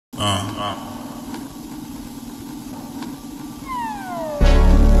It's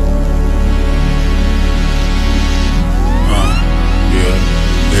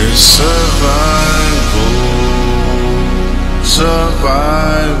survival,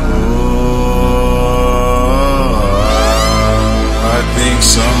 I think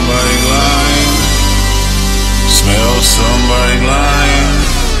somebody lying, smell somebody lying,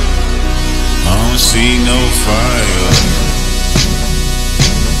 I don't see no fire.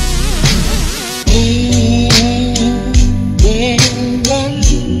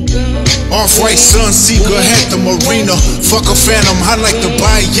 Off-white Sunseeker, had the marina. Fuck a phantom, I like to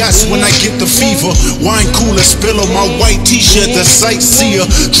buy yachts when I get the fever. Wine cooler, spill on my white t-shirt, the sightseer.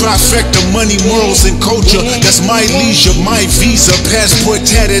 Trifecta, money, morals, and culture. That's my leisure, my visa. Passport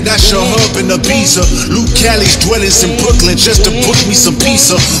tatted, I shall hub in Ibiza. Luke Cali's dwellings in Brooklyn just to book me some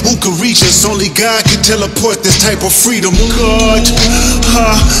pizza. Who can reach us? Only God can teleport this type of freedom. God,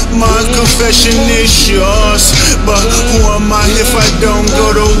 my confession is yours. But who am I if I don't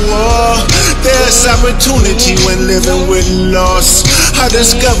go to war? There's opportunity when living with loss. I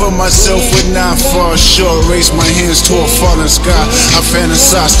discover myself when I fall short. Raise my hands to a fallen sky. I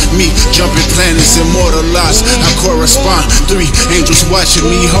fantasize me jumping planets, immortalized. I correspond. 3 angels watching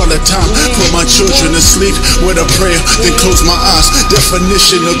me all the time. Put my children to sleep with a prayer, then close my eyes.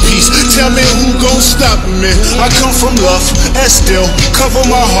 Definition of peace. Tell me who gon' stop me? I come from love, and still cover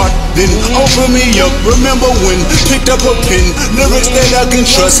my heart, then open me up. Remember when picked up a pen, lyrics that I can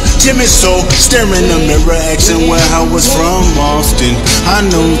trust. Timid soul, staring in the mirror, asking where I was from often. I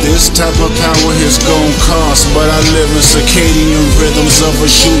know this type of power is gon' cost, but I live in circadian rhythms of a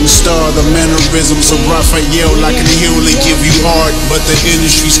shooting star. The mannerisms of Raphael, like an hero, they give you art, but the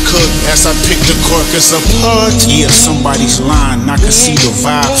industry's cooked as I pick the carcass apart. Yeah, somebody's lying, I can see the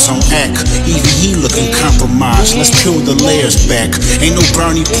vibes on act. Even he looking compromised, let's peel the layers back. Ain't no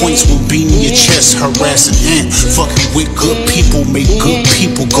brownie points with beating your chest, harassing ant. Fucking with good people, make good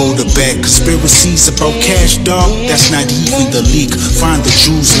people go to bed. Conspiracies about cash, dog, that's not even the leak. Find the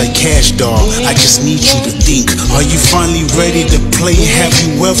Jews like cash, dog, I just need you to think. Are you finally ready to play? Have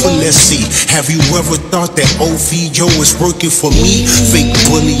you ever, let's see, have you ever thought that OVO is working for me? Fake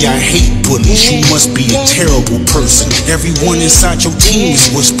bully, I hate bullies, you must be a terrible person. Everyone inside your team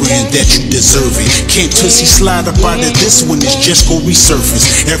is whispering that you deserve it. Can't Tootsie slide up out of this one, it's just gon'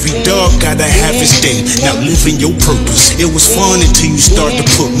 resurface. Every dog gotta have his day, now live in your purpose. It was fun until you start to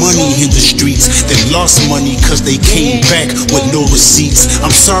put money in the streets, then lost money cause they came back with no receipts.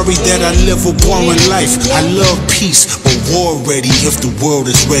 I'm sorry that I live a boring life, I love peace, but war ready if the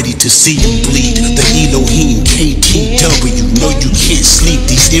world is ready to see you bleed. The Elohim KTW, know you can't sleep,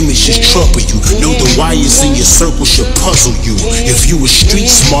 these images trouble you. Know the wires in your circle should puzzle you. If you were street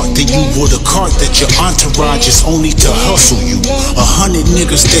smart, then you would've caught that your entourage is only to hustle you. 100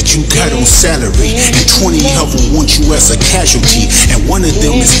 niggas that you got on salary, and 20 of them want you as a casualty, and one of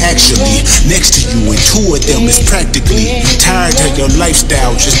them is actually next to you, and 2 of them is practically tired of your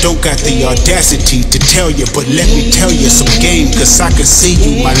lifestyle, just don't got the audacity to tell you. But let me tell you some game, cause I can see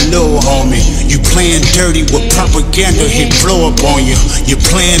you, my little homie. You playing dirty with propaganda, hit blow up on you. You're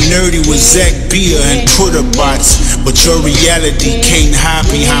playing nerdy with Zach Beer and Twitter bots, but your reality can't hide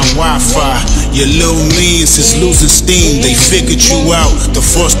behind Wi-Fi. Your little means is losing steam, they figured you out. The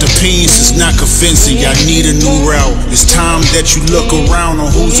first opinions is not convincing, I need a new route. It's time that you look around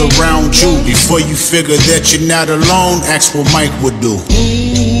on who's around you. Before you figure that you're not alone, ask what Mike would do.